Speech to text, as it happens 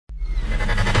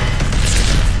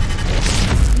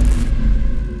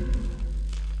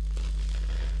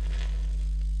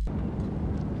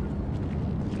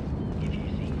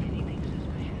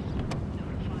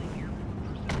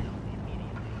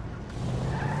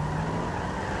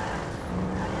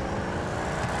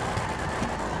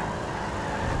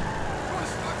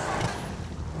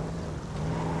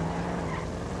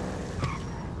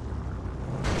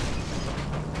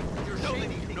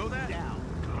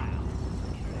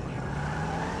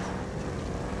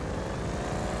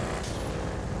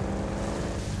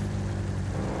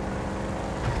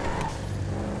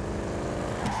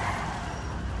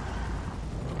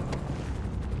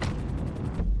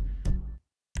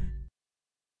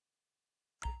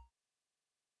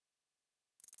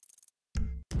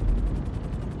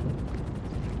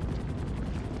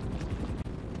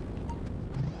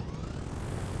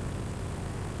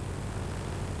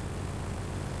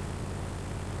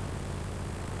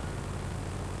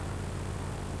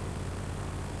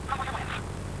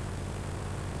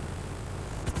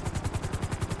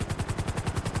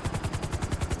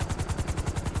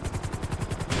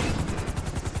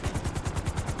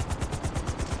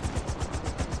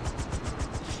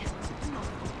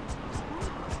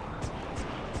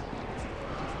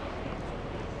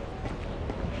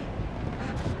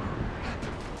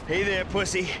Hey there,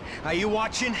 pussy. Are you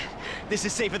watching? This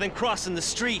is safer than crossing the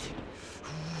street.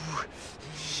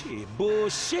 Shit,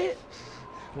 bullshit.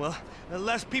 Well,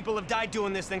 less people have died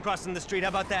doing this than crossing the street. How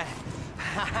about that?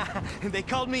 They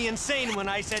called me insane when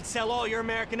I said sell all your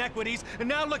American equities, and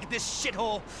now look at this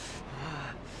shithole.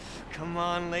 Come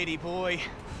on, lady boy.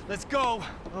 Let's go.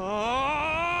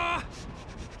 Oh!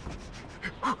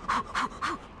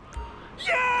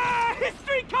 Yeah!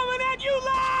 History coming at you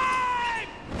live!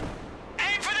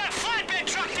 Aim for that flatbed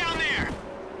truck down there!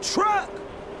 Truck?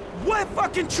 What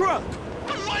fucking truck?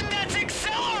 The one that's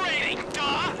accelerating,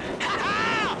 duh!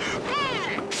 Ha-ha!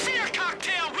 Boom! Fear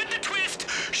cocktail with the twist.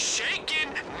 Shaken,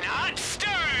 not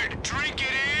stirred. Drink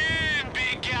it in,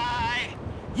 big guy.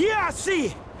 Yeah, I see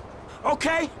it.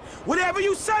 Okay, whatever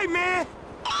you say, man.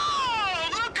 Oh,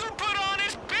 look who put on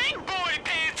his big boy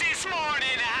pants this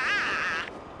morning, ah!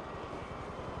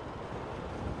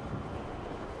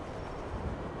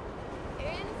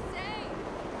 Insane!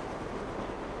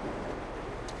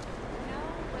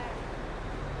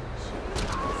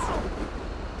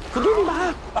 خدوني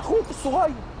معاك اخوك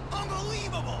الصغير.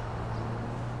 Unbelievable!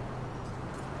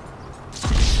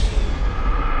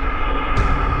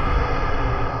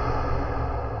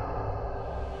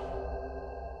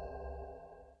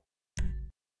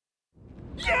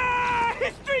 Yeah!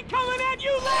 History coming at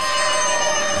you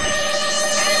live!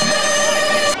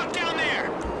 Truck down there!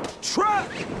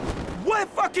 Truck? What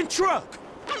fucking truck?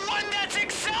 The one that's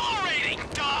accelerating,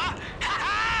 duh!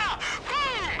 Ha-ha!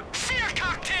 Boom! Fear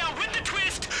cocktail with the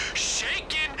twist.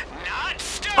 Shaken, not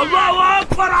stirred. Allahu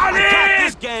Akbar I got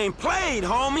this game played,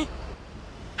 homie.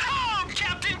 Oh,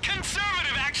 Captain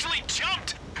Conservative actually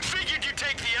jumped. Figured you'd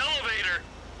take the elevator.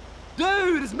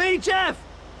 Dude, it's me, Jeff!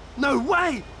 No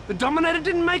way! The Dominator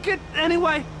didn't make it?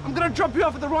 Anyway, I'm gonna drop you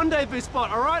off at the rendezvous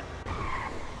spot, alright?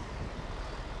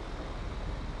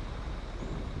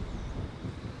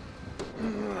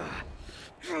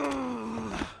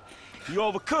 You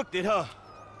overcooked it, huh?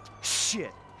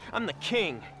 Shit. I'm the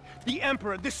king. The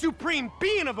emperor, the supreme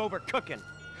being of overcooking.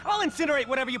 I'll incinerate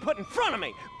whatever you put in front of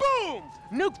me. Boom!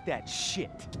 Nuke that shit.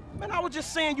 Man, I was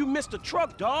just saying you missed a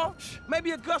truck, dawg.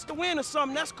 Maybe a gust of wind or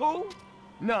something, that's cool.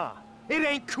 Nah, it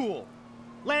ain't cool.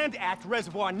 Land at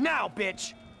reservoir now,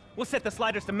 bitch! We'll set the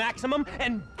sliders to maximum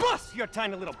and bust your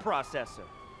tiny little processor.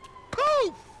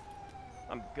 Poof!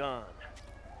 I'm gone.